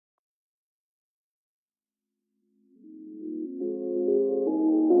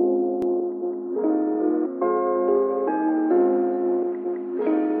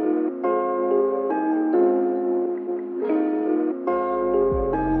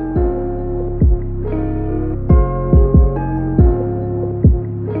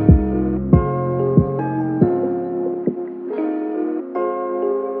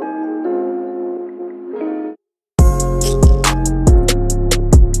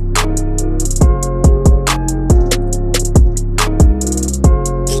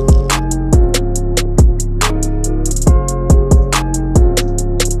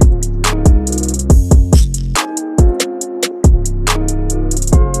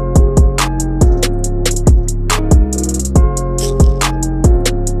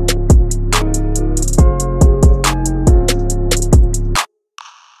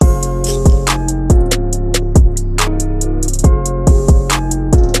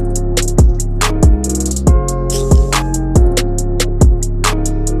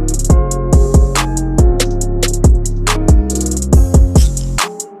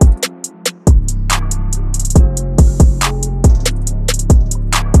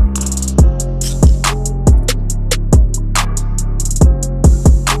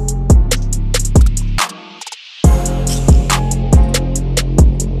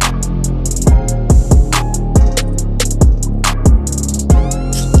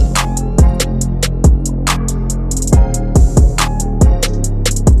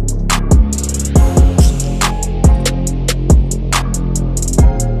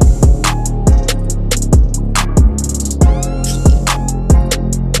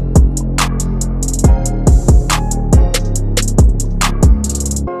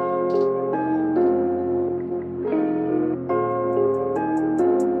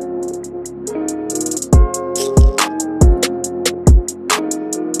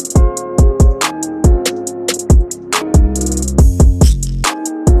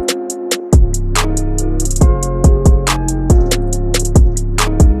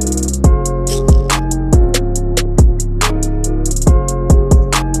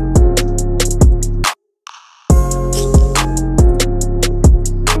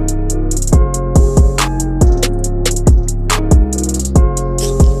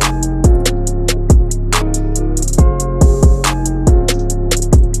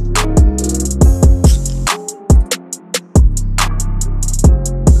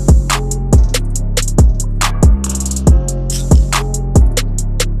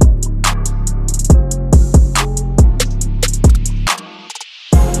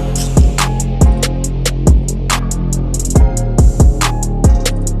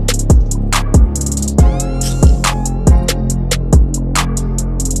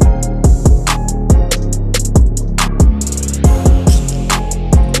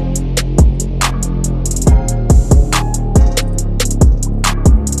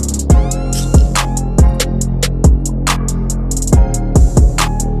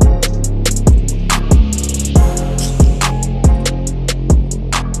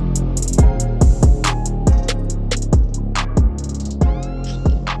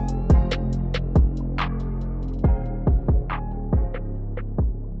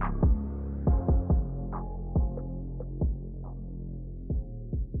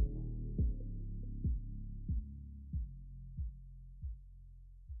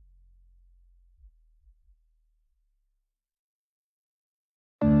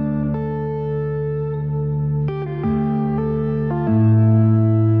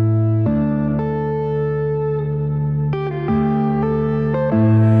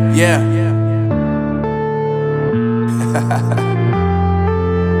Yeah.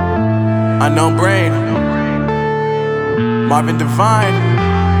 Unknown Brain, Marvin Divine.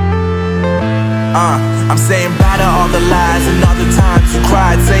 I'm saying bye to all the lies and all the times you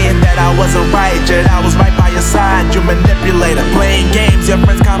cried, saying that I wasn't right, yet I was right by your side. You manipulator, playing games, your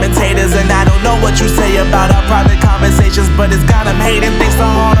friends commentators, and I don't know what you say about our private conversations, but it's got them hating. Thanks to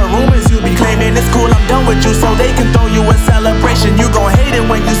all the rumors you be claiming. It's cool, I'm done with you, so they can throw you a celebration. You gon' hate it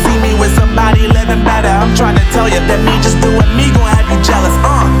when you see me with somebody living better. I'm trying to tell you that me just doing me gon' have you jealous.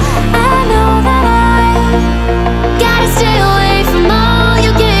 I know that I gotta stay away from all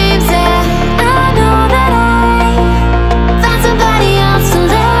your games, yeah. I know that I find somebody else to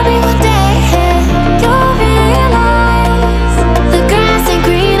love me one day, yeah. You'll realize the grass ain't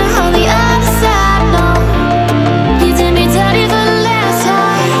greener on the other side, no. You did me dirty for the last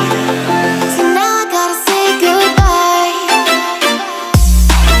time, so now I gotta say goodbye.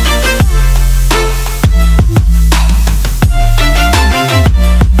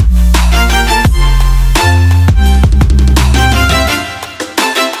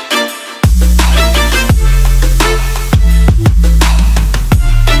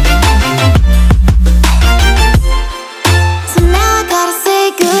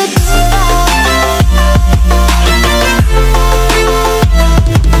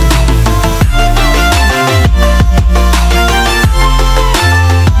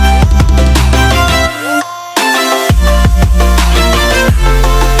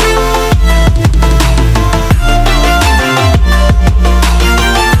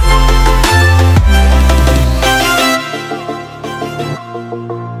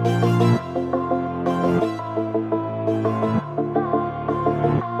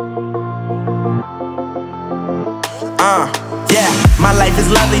 Yeah, my life is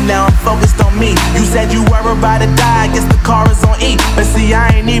lovely now, I'm focused on me. You said you were about to die, I guess the car is on E. But see, I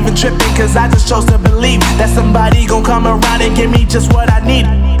ain't even tripping, cause I just chose to believe that somebody gon' come around and give me just what I need.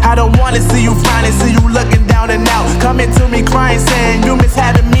 I don't wanna see you finding, see you looking down and out, coming to me crying, saying you miss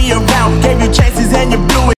having me around. Gave you chances and you blew it.